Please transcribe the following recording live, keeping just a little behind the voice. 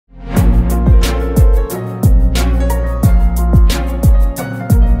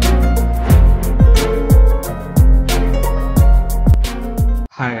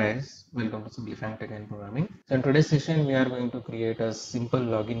today's session, we are going to create a simple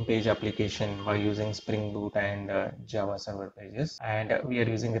login page application by using Spring Boot and Java server pages. And we are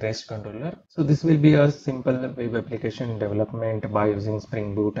using REST controller. So this will be a simple web application development by using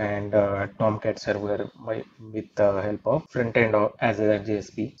Spring Boot and Tomcat server with the help of front end as a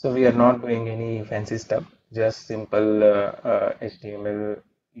JSP. So we are not doing any fancy stuff, just simple HTML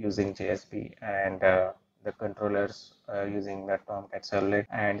using JSP and the controllers using the Tomcat servlet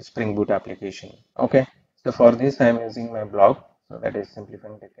and Spring Boot application. Okay. So for this, I am using my blog. So that is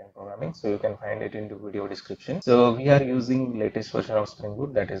Simplifying Tech and Programming. So you can find it in the video description. So we are using latest version of Spring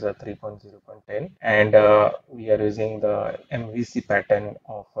Boot, that is a 3.0.10, and we are using the MVC pattern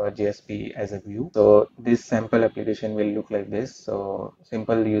of JSP as a view. So this sample application will look like this. So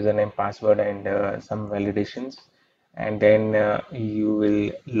simple username, password, and some validations. And then you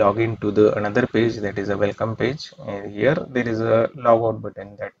will log into the another page, that is a welcome page, and here there is a logout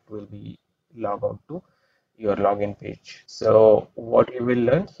button that will be log out to your login page. So what you will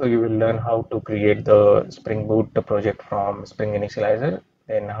learn, so you will learn how to create the Spring Boot project from Spring Initializr,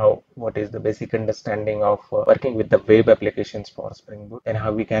 then what is the basic understanding of working with the web applications for Spring Boot, and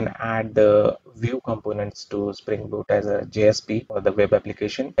how we can add the view components to Spring Boot as a JSP for the web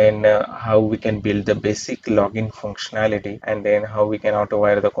application, and how we can build the basic login functionality, and then how we can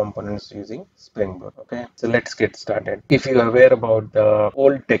auto-wire the components using Spring Boot. Okay, so let's get started. If you are aware about the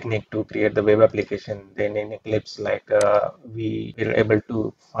old technique to create the web application, then in Eclipse, we were able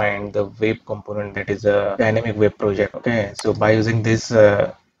to find the web component, that is a dynamic web project. Okay, so by using this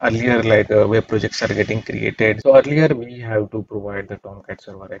earlier, web projects are getting created. So earlier we have to provide the Tomcat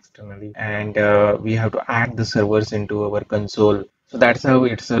server externally, and we have to add the servers into our console. So that's how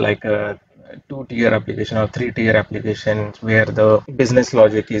it's like a two-tier application or three-tier application, where the business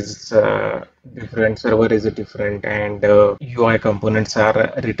logic is different, server is different, and UI components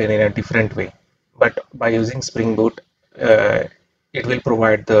are written in a different way. But by using Spring Boot, uh, it will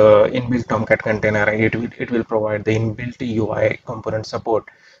provide the inbuilt Tomcat container, and it will provide the inbuilt UI component support.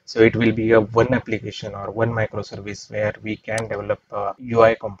 So it will be a one application or one microservice where we can develop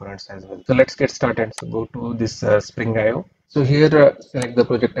UI components as well. So let's get started. So go to this Spring IO. So here select the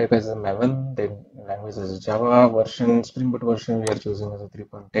project type as a Maven, then language as Java, version, Spring Boot version we are choosing as a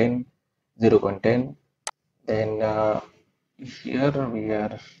 3.10, 0.10. Then here we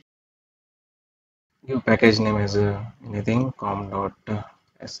are give package name as anything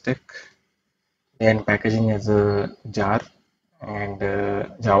com.stack, then packaging as a jar, and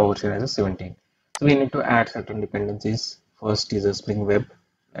Java version as a 17. So we need to add certain dependencies. First is a Spring Web,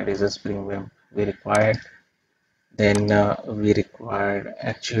 that is a Spring Web we required. Then we required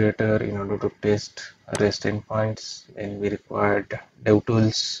actuator in order to test REST endpoints. Then we required dev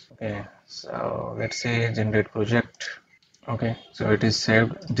tools. Okay, so let's say generate project. Okay, so it is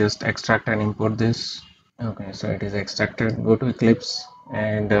saved. Just extract and import this. Okay, so it is extracted. Go to Eclipse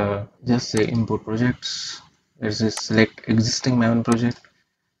and just say import projects. Let's just select existing Maven project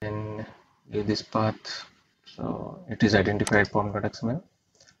and give this path. So it is identified pom.xml.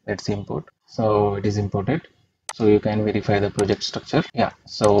 Let's import. So it is imported. So you can verify the project structure. Yeah,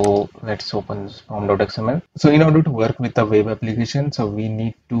 so let's open this pom.xml. So in order to work with the web application, so we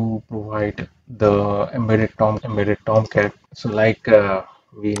need to provide the embedded Tomcat. So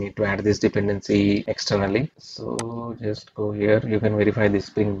we need to add this dependency externally. So just go here. You can verify the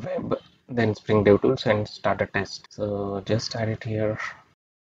Spring Web, then Spring DevTools, and start a test. So just add it here.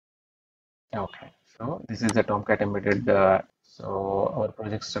 Okay, so this is the Tomcat embedded. So our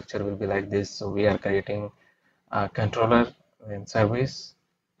project structure will be like this. So we are creating a controller, then service,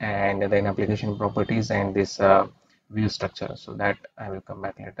 and then application properties, and this view structure. So that I will come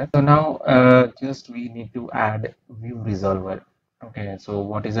back later. So now just we need to add view resolver. Okay, so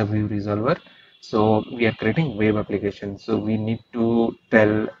what is a view resolver? So we are creating web application. So we need to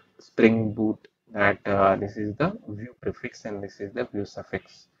tell Spring Boot that this is the view prefix and this is the view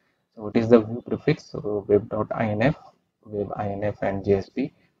suffix. So what is the view prefix? So web.inf, web.inf and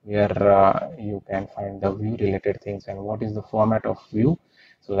JSP, where you can find the view related things. And what is the format of view?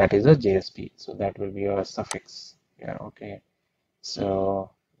 So that is a JSP. So that will be a suffix here. Okay. So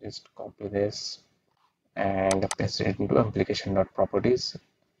just copy this and paste it into application.properties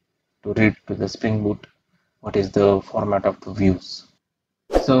to read to the Spring Boot what is the format of the views.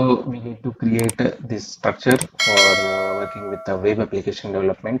 So we need to create this structure for working with the web application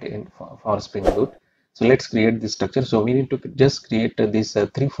development for Spring Boot. So let's create this structure. So we need to just create these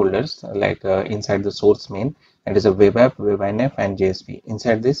three folders inside the source main, that is a web app, web.inf and JSP.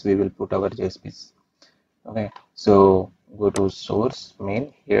 Inside this we will put our JSPs. Okay, so go to source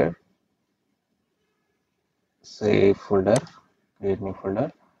main here, say folder, create new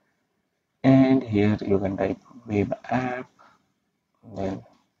folder, and here you can type web app, then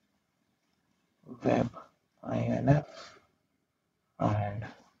web inf and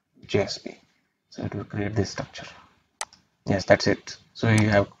JSP. So it will create this structure. Yes, that's it. So you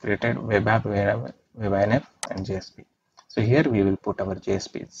have created web app, web inf and JSP. So here we will put our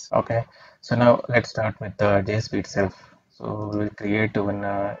JSPs. Okay. So now let's start with the JSP itself. So we will create one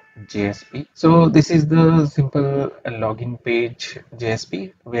JSP. So this is the simple login page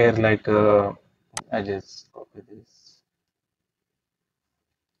JSP where like I just copy this.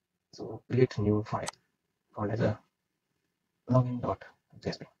 So create new file called as a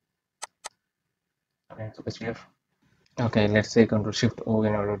login.jsp. Okay, so it's here. Okay, let's say Control Shift O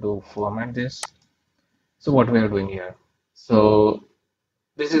in order to format this. So what we are doing here. So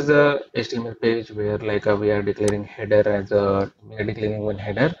this is a HTML page where like we are declaring header as a we are declaring one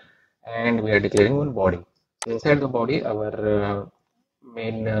header and we are declaring one body. So inside the body, our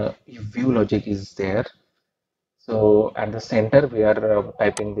main view logic is there. So at the center, we are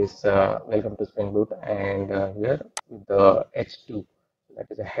typing this welcome to Spring Boot, and here with the H2, that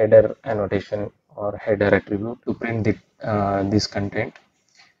is a header annotation or header attribute to print this content.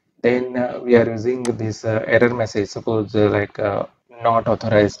 Then we are using this error message. Suppose not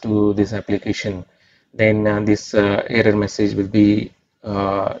authorized to this application, then this error message will be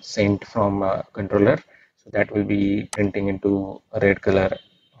sent from controller. So that will be printing into a red color,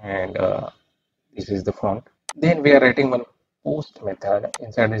 and this is the font. Then we are writing one post method.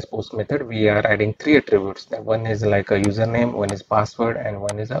 Inside this post method, we are adding three attributes. One is like a username, one is password, and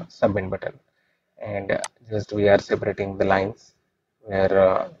one is a submit button. And just we are separating the lines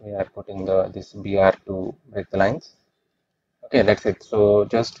where we are putting this BR to break the lines. Okay, that's it. So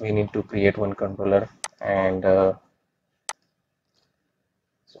just we need to create one controller and so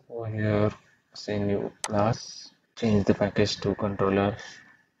over here say new class, change the package to controller,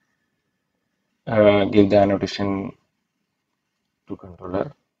 give the annotation to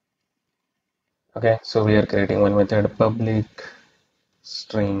controller. Okay, so we are creating one method public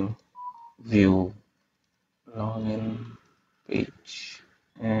string view login page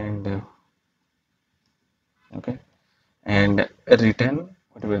and okay and return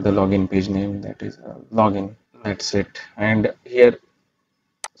whatever the login page name, that is login. That's it. And here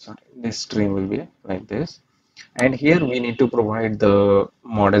sorry, this string will be like this, and here we need to provide the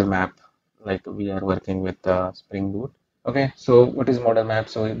model map like we are working with Spring Boot. Okay, so what is model map?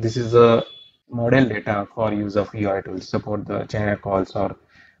 So this is a model data for use of UI tools, support the generic calls or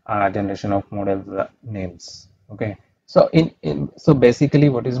generation of model names. Okay, so so basically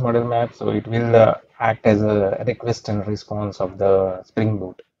what is model map? So it will act as a request and response of the Spring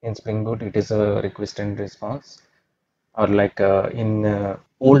Boot. In Spring Boot, it is a request and response, or like in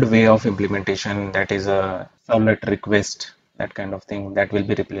old way of implementation, that is a servlet request, that kind of thing, that will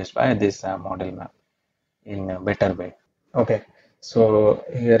be replaced by this model map in a better way. Okay, so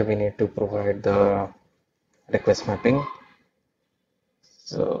here we need to provide the request mapping.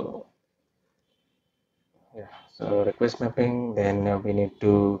 So yeah, so request mapping, then we need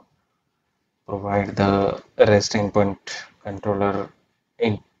to provide the REST endpoint controller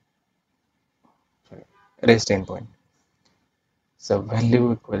in sorry, REST endpoint. So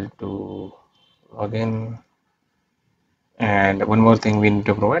value equal to login, and one more thing we need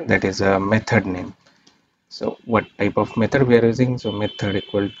to provide, that is a method name. So what type of method we are using? So method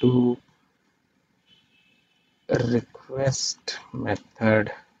equal to request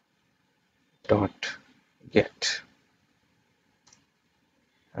method dot get.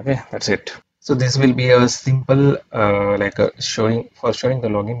 Okay, that's it. So this will be a simple like a showing the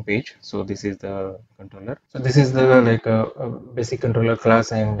login page. So this is the controller. So this is the like a basic controller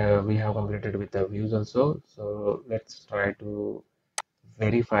class, and we have completed with the views also. So let's try to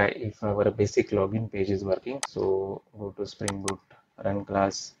verify if our basic login page is working. So go to Spring Boot run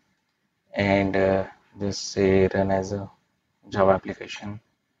class and just say run as a Java application.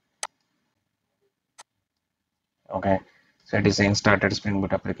 Okay, so it is saying started Spring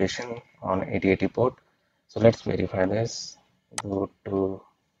Boot application on 8080 port. So let's verify this. Go to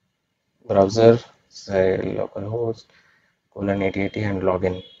browser, say localhost colon 8080 and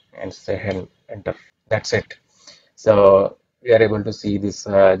login and say help, enter. That's it. So we are able to see this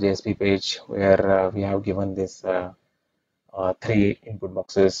JSP page where we have given this three input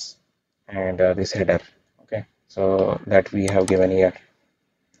boxes and this header. Okay, so that we have given here.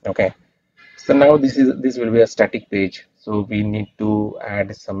 Okay, so now this will be a static page. So we need to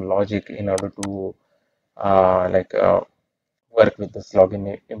add some logic in order to work with this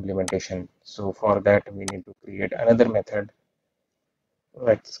login implementation. So for that we need to create another method.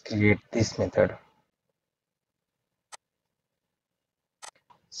 Let's create this method.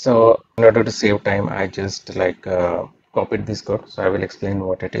 So in order to save time, I just like copied this code. So I will explain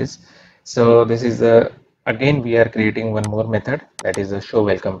what it is. So this is again we are creating one more method, that is a show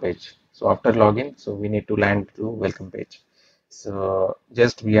welcome page. So after login, so we need to land to welcome page. So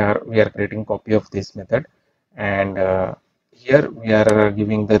just we are creating copy of this method, and here we are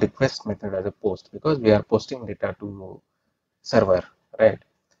giving the request method as a post because we are posting data to server, right?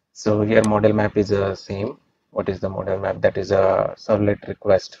 So here model map is the same. What is the model map? That is a servlet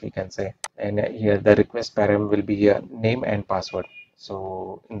request, we can say. And here the request param will be a name and password.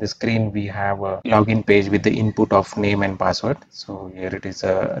 So in the screen we have a login page with the input of name and password. So here it is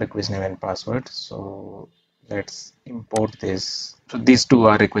a request name and password. So let's import this. So these two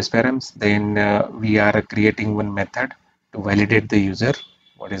are request params. Then we are creating one method to validate the user.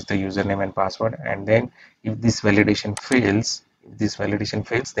 What is the username and password? And then if this validation fails,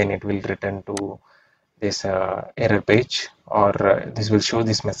 then it will return to this error page, or this will show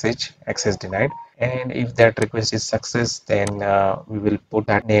this message access denied. And if that request is success, then we will put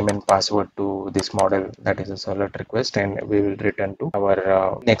that name and password to this model, that is a servlet request, and we will return to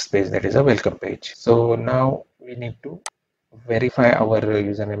our next page, that is a welcome page. So now we need to verify our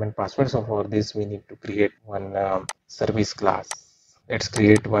username and password. So for this we need to create one service class. Let's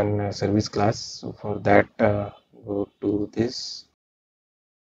create one service class. So for that go to this,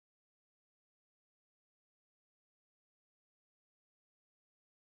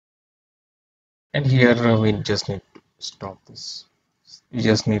 and here we just need to stop this. We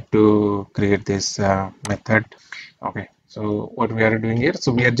just need to create this method. Okay, so what we are doing here,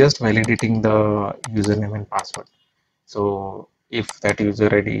 so we are just validating the username and password. So if that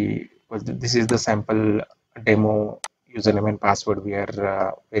user ID was, this is the sample demo username and password we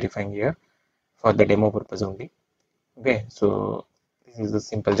are verifying here for the demo purpose only. Okay, so this is the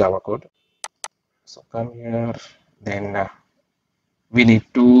simple Java code. So come here, then we need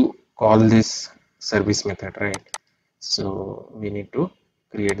to call this service method, right? So we need to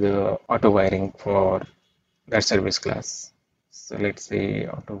create the auto wiring for that service class. So let's say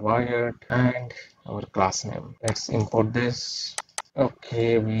auto wired and our class name. Let's import this.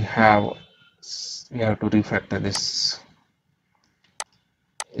 Okay, we have to refactor this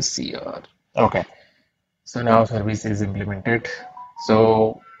CR. Okay, so now service is implemented.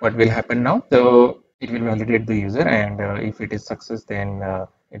 So what will happen now? So it will validate the user, and if it is success, then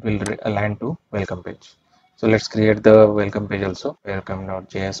it will align to welcome page. So let's create the welcome page also.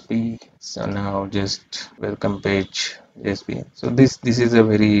 Welcome.jsp. So now just welcome page JSP. So this is a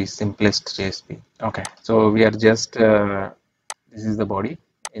very simplest JSP. Okay. So we are just this is the body.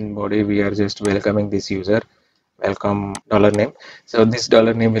 In body we are just welcoming this user, welcome dollar name. So this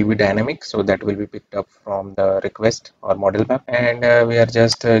dollar name will be dynamic, so that will be picked up from the request or model map, and we are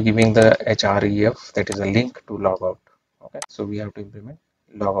just giving the href, that is a link to logout. Okay, so we have to implement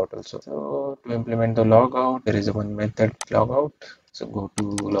logout also. So to implement the logout, there is one method logout. So go to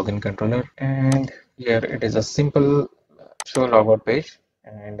login controller, and here it is a simple show logout page,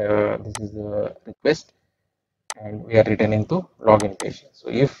 and this is the request, and we are returning to login page. So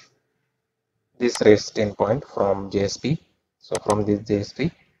if this REST endpoint from JSP. So from this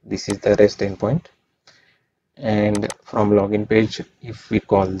JSP, this is the REST endpoint. And from login page, if we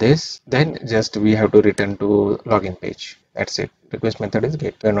call this, then just we have to return to login page. That's it. Request method is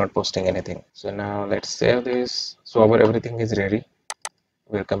get. We're not posting anything. So now let's save this. So our everything is ready.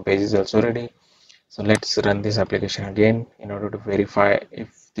 Welcome page is also ready. So let's run this application again in order to verify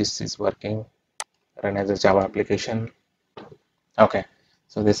if this is working. Run as a Java application. Okay.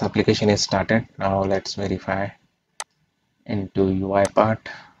 So this application is started. Now let's verify into UI part.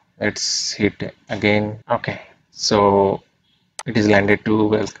 Let's hit again. Okay, so it is landed to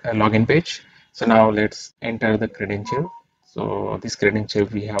login page. So now let's enter the credential. So this credential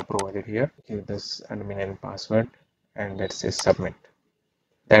we have provided here. Give this admin and password, and let's say submit.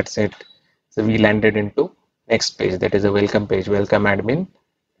 That's it. So we landed into next page, that is a welcome page, welcome admin,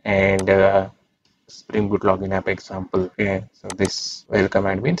 and Spring Boot login app example. Okay, so this welcome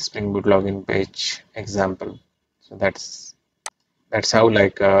admin Spring Boot login page example. So that's how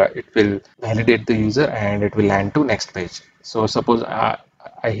like it will validate the user and it will land to next page. So suppose I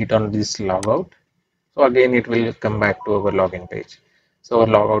hit on this logout, so again it will come back to our login page. So our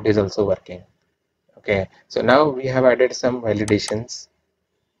logout is also working. Okay, so now we have added some validations,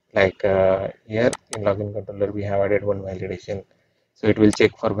 like here in login controller we have added one validation. So it will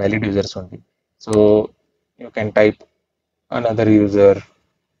check for valid users only. So you can type another user,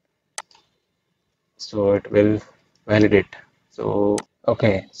 so it will validate. So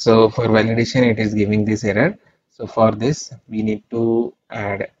okay, so for validation it is giving this error. So for this we need to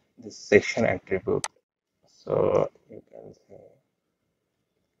add this section attribute. So you can say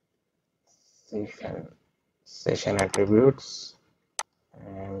session attributes,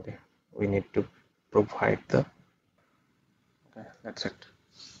 and we need to provide the, okay, that's it.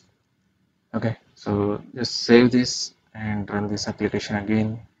 Okay, so just save this and run this application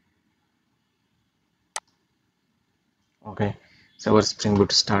again. Okay, so our Spring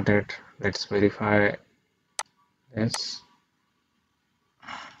Boot started. Let's verify this.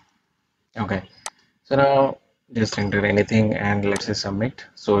 Okay, so now just enter anything and let's say submit.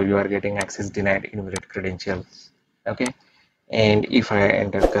 So you are getting access denied, invalid credentials. Okay, and if I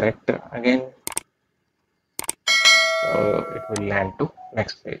enter correct again, it will land to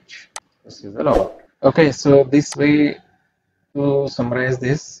next page. This is the logout. Okay, so this way, to summarize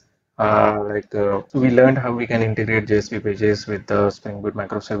this, we learned how we can integrate JSP pages with the Spring Boot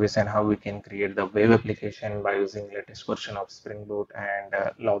microservice and how we can create the web application by using latest version of Spring Boot and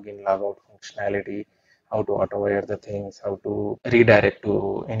login logout functionality, how to auto-wire the things, how to redirect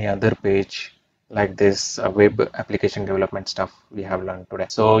to any other page like this web application development stuff we have learned today.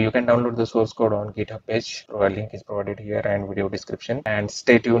 So you can download the source code on GitHub page. A link is provided here and video description. And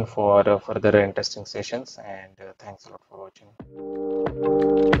stay tuned for further interesting sessions. And thanks a lot for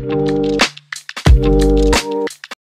watching.